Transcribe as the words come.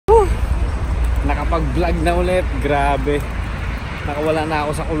nakapag-vlog na ulit. Grabe. Nakawala na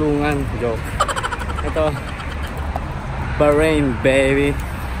ako sa kulungan. Joke. Ito. Bahrain, baby.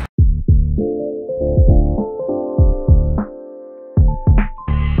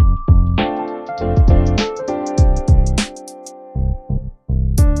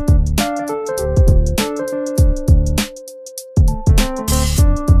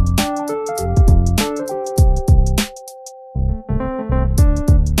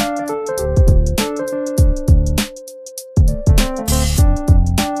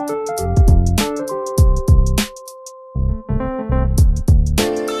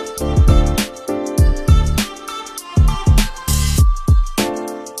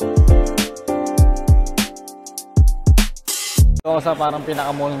 Ako sa parang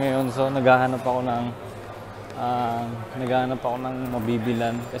pinaka-mall ngayon, so naghahanap ako ng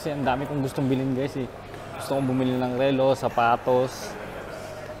mabibilan kasi ang dami kong gustong bilhin guys eh. Gusto kong bumili ng relo, sapatos,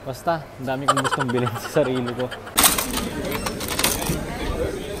 basta ang dami kong gustong bilhin sa sarili ko.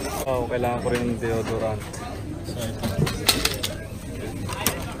 Oh, kailangan ko rin ng deodorant. So ito.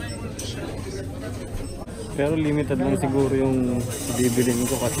 Pero limited lang siguro yung bibilin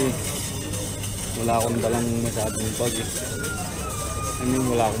ko kasi wala akong dalang masyadong bag eh. I mean,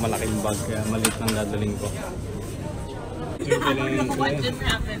 wala akong malaking bag kaya maliit lang dadaling ko. So yung kailangan ko,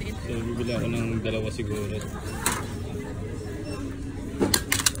 so bibili ako ng dalawa siguro.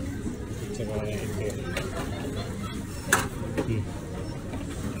 Tsaka ito.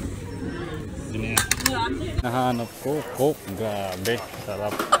 Yun na yan. Nahanap ko, Coke. Grabe,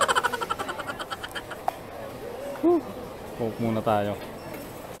 sarap. Coke muna tayo.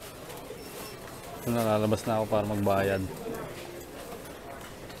 So nalalabas na ako para magbayad.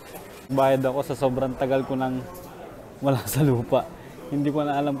 Bayad ako sa sobrang tagal ko nang wala sa lupa. Hindi ko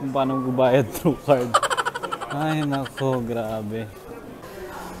na alam kung paano magbayad through card. Ay nako, grabe.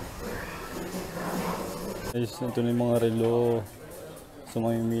 Ayos, ito na yung mga relo. So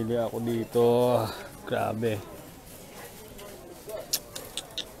mamimili ako dito. Grabe.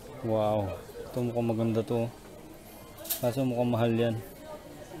 Wow. Ito mukhang maganda to. Kaso mukhang mahal yan.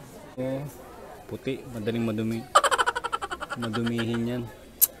 Puti, madaling madumi. Madumihin yan.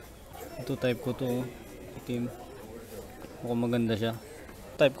 Ito type ko to, itim. Mukhang maganda siya.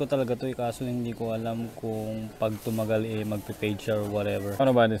 Type ko talaga to, kaso hindi ko alam kung pag tumagal eh magpe-fade siya or whatever.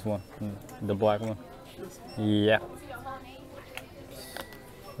 Ano ba this one? The black one? Yeah.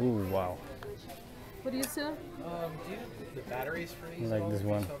 Ooh, wow. What do you sell? The batteries for these. I like this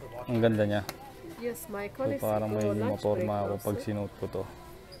one. Ang ganda niya. Yes, my So, colleague. parang may motorma ako pag sinuot ko to.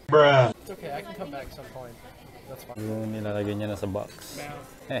 Bruh. It's okay, I can come back some point. That's fine. Yung nilalagay niya na sa box.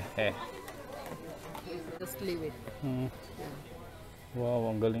 Hehe. Just leave it.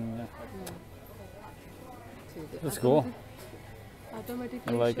 Wow, ang galing niya. See, the Let's go. automatically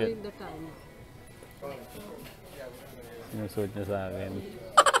I like it. showing the time. Sinusuot niya sa akin.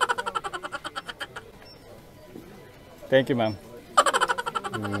 Thank you, ma'am.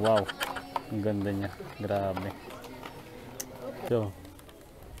 Wow. Ang ganda niya. Grabe. So,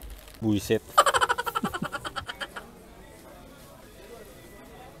 buisit.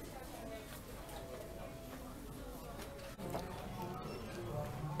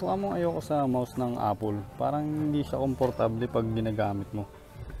 Tuwa mo, ayoko sa mouse ng Apple. Parang hindi siya komportable pag ginagamit mo.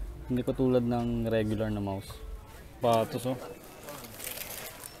 Hindi ko tulad ng regular na mouse. Patos oh.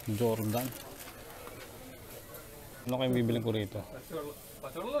 Jordan. Ano kayong bibiling ko rito?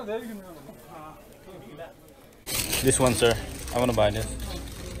 This one, sir. I wanna buy this.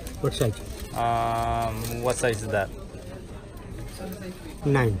 What size? What size is that?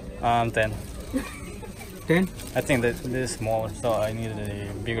 9. 10. 10? I think that this is small, so I need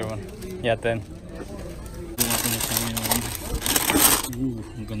a bigger one. Yeah, 10.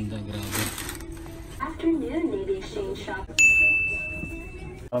 Ang ganda, grabe. Afternoon, Navy Exchange Shop.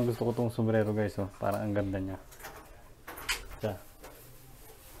 Parang gusto ko tong sombrero guys, oh. Parang ang ganda niya. Siya.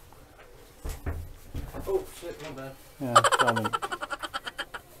 Oh shit, my bad. Yeah, sorry.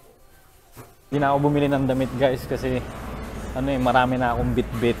 Hindi na ako bumili ng damit guys kasi ano eh, marami na akong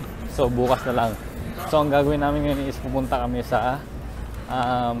bit-bit. So bukas na lang. So ang gagawin namin ngayon is pupunta kami sa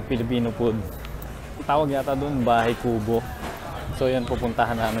Filipino food. Tawag yata doon, Bahay Kubo. So yan,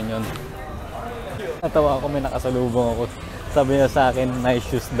 pupuntahan namin yun. Natawa ako, may nakasalubong ako. Sabi niya sa akin, nice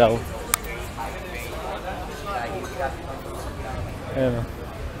shoes daw. Ayun,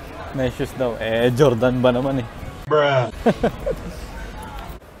 nice shoes daw. Eh, Jordan ba naman eh. Bruh.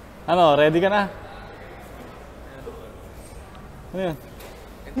 Ano, ready ka na? Ano yan?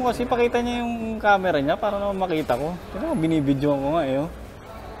 Mo kasi pakita niya yung camera niya para naman makita ko. Pero binibidyo ko nga eh. Oh.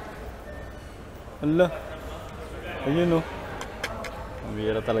 Hala. Ayun oh. Ang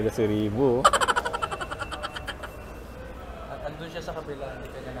bira talaga si Ribo. Oh. Doon siya sa kabila.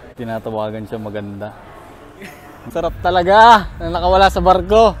 Tinatawagan siya maganda. Ang sarap talaga na nakawala sa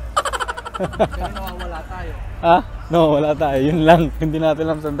barko. Pero nawawala tayo. Ha? No, wala tayo. Yun lang. Hindi natin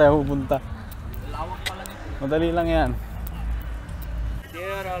alam saan tayo pupunta. Lawak pala nito. Madali lang yan. They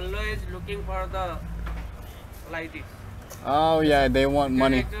are always looking for the like this. Oh yeah, they want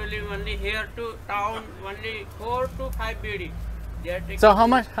money. Actually, only here to town, only 4 to 5 BD. They are taking. So how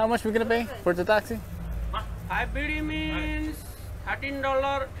much we gonna pay for the taxi? 5 BD means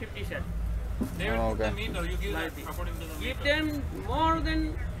 $13.50. Oh, okay. Like this. Give them more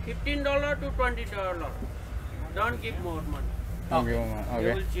than $15 to $20. Don't give more money. Okay. They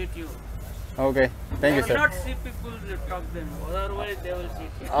Okay. will cheat you. Okay. Thank you, Do sir. not see people that talk them. Otherwise, they will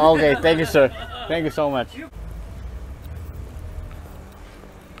cheat you. Okay, thank you, sir. Thank you so much.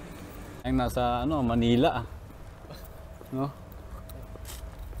 Ang nasa Manila. No?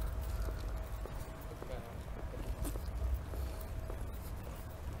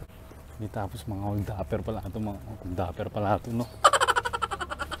 Di tapos mga hold-upper pala ito, mga hold-upper pala ito, no?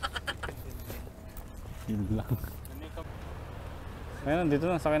 Yun lang. Ayun, dito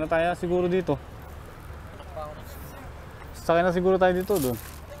na. Sakay na tayo siguro dito. Sakay na siguro tayo dito, doon.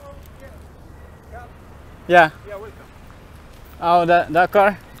 Yeah. Oh, that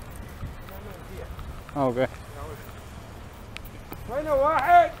car? Okay.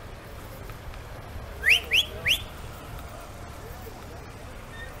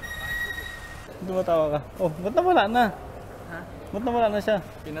 Tumatawa ka. Oh, ba't nawala na? Ha? Ba't nawala na siya?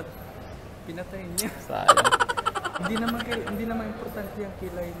 Pinatay niya. Sayang. Hindi naman importante yung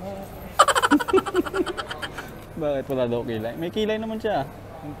kilay mo. Bakit wala daw kilay? May kilay naman siya.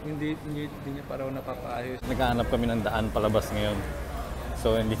 Hindi niya pa raw napapaayos. Naghahanap kami ng daan palabas ngayon.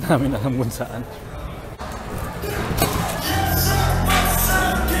 So hindi namin alam kung saan.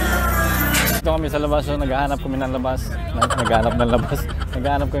 Dito kami sa labas, so naghahanap kami ng labas.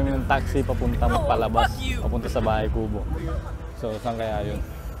 Naghahanap kami ng taxi papunta magpalabas, papunta sa Bahay Kubo. So saan kaya yun?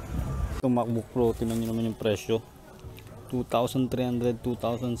 Itong MacBook Pro, tingnan nyo naman yung presyo. 2,300,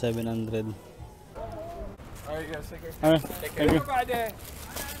 2,700. Alright, guys, take care. Alright, thank you.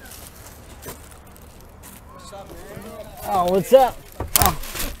 Oh, what's up?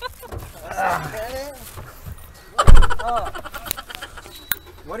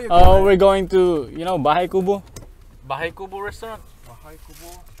 What are you Oh, we're going to, Bahay Kubo? Bahay Kubo restaurant.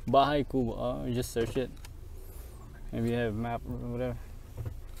 Bahay Kubo. Oh, just search it. Maybe you have map or whatever.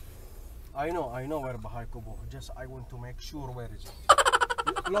 I know where Bahai Kubo. Just I want to make sure where is it.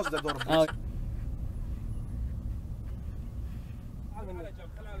 Close the door, Oh, please.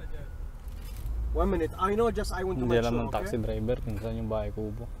 One minute. I know. Just I want to hindi make alam sure. ng taxi Okay? driver kung saan yung Bahay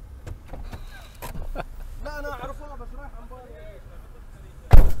Kubo. لا أنا أعرفها بس رايح عن بالي.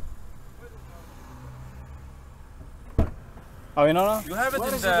 Oh, you know now? You have it Where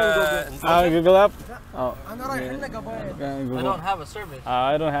in is it in Google? Google up? Oh. أنا رايح هنا قبل. Google. I don't have a service.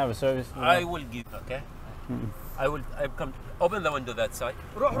 I don't have a service. I will give, okay? I come open the window that side.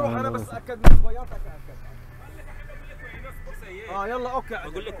 روح أنا بس أكد من بياضك أكد. يلا أوكي.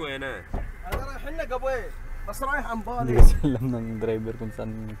 أقول لك وين أنا. أنا رايح هنا قبل. بس رايح عن Hindi بالي. kasi alam ng driver kung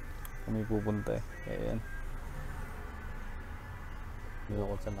saan kami pupunta eh. Kaya yan. Hindi ko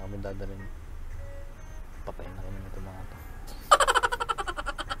kung saan na kami dadalhin. Patayin na kami nito mga to.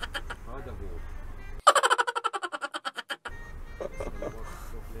 هذا هو.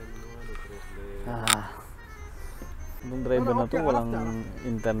 Itong driver na to, walang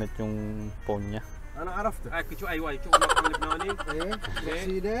internet yung phone niya. أنا عرفته. شو أيوة شو المطعم اللبناني؟ إيه.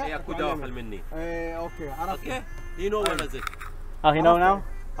 سيدة. إيه أكو داخل مني. إيه أوكي عرفته. Okay. You know where is it? Ah, you know now?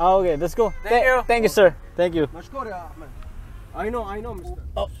 Oh, okay, let's go. Thank you, sir. Thank you. مشكور يا أحمد. I know mister.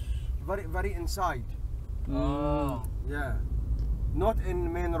 Oh. Very inside. Oh. Yeah. Not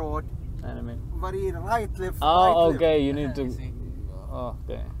in main road. Ano mean? Very right left. right, Oh, left. okay. You need to. Oh,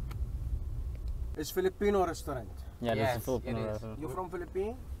 okay. It's Filipino restaurant. Yeah, Yes, that's a Filipino it is. restaurant. You from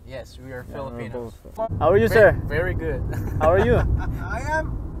Philippines? Yes, we are Yeah, we're Filipinos. both. How are you, sir? Very good. How are you? I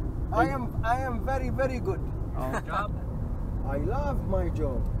am very good. Oh. I love my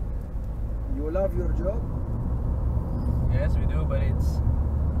job. You love your job? Yes, we do, but it's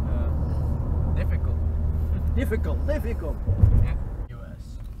difficult. Difficult. US.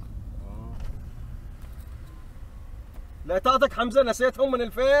 ليتاتك حمزة نسيتهم من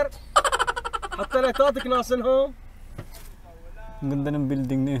الفير؟ حتى ليتاتك ناسنهم؟ Ang ganda ng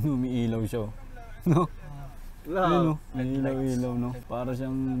building na yun, umiilaw siya. Oh. No? لا Ayun, no? Ilaw, no? Para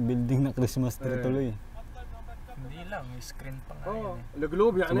siyang building na Christmas tree tuloy. Hindi lang, may screen pa nga اه yun eh.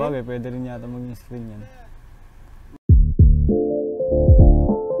 القلوب يعني Sabagay, pwede rin yata maging screen yan.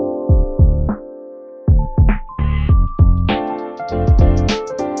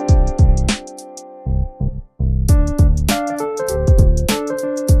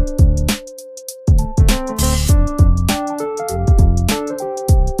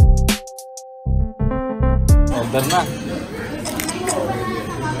 Order na.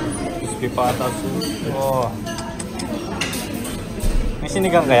 Crispy patas. Oh. May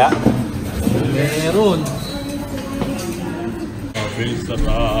sinigang kaya? Meron. Grabe,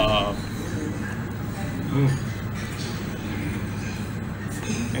 sarap.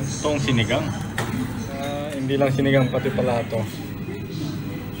 Itong sinigang. Hindi lang sinigang, pati pala ito.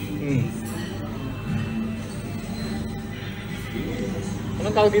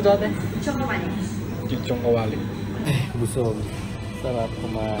 Anong tawag dito ate? Chichong kawali. Chichong kawali. Busog. Sarap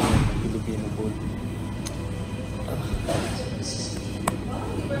kumain ng Filipino food.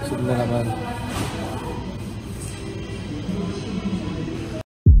 Busog na naman.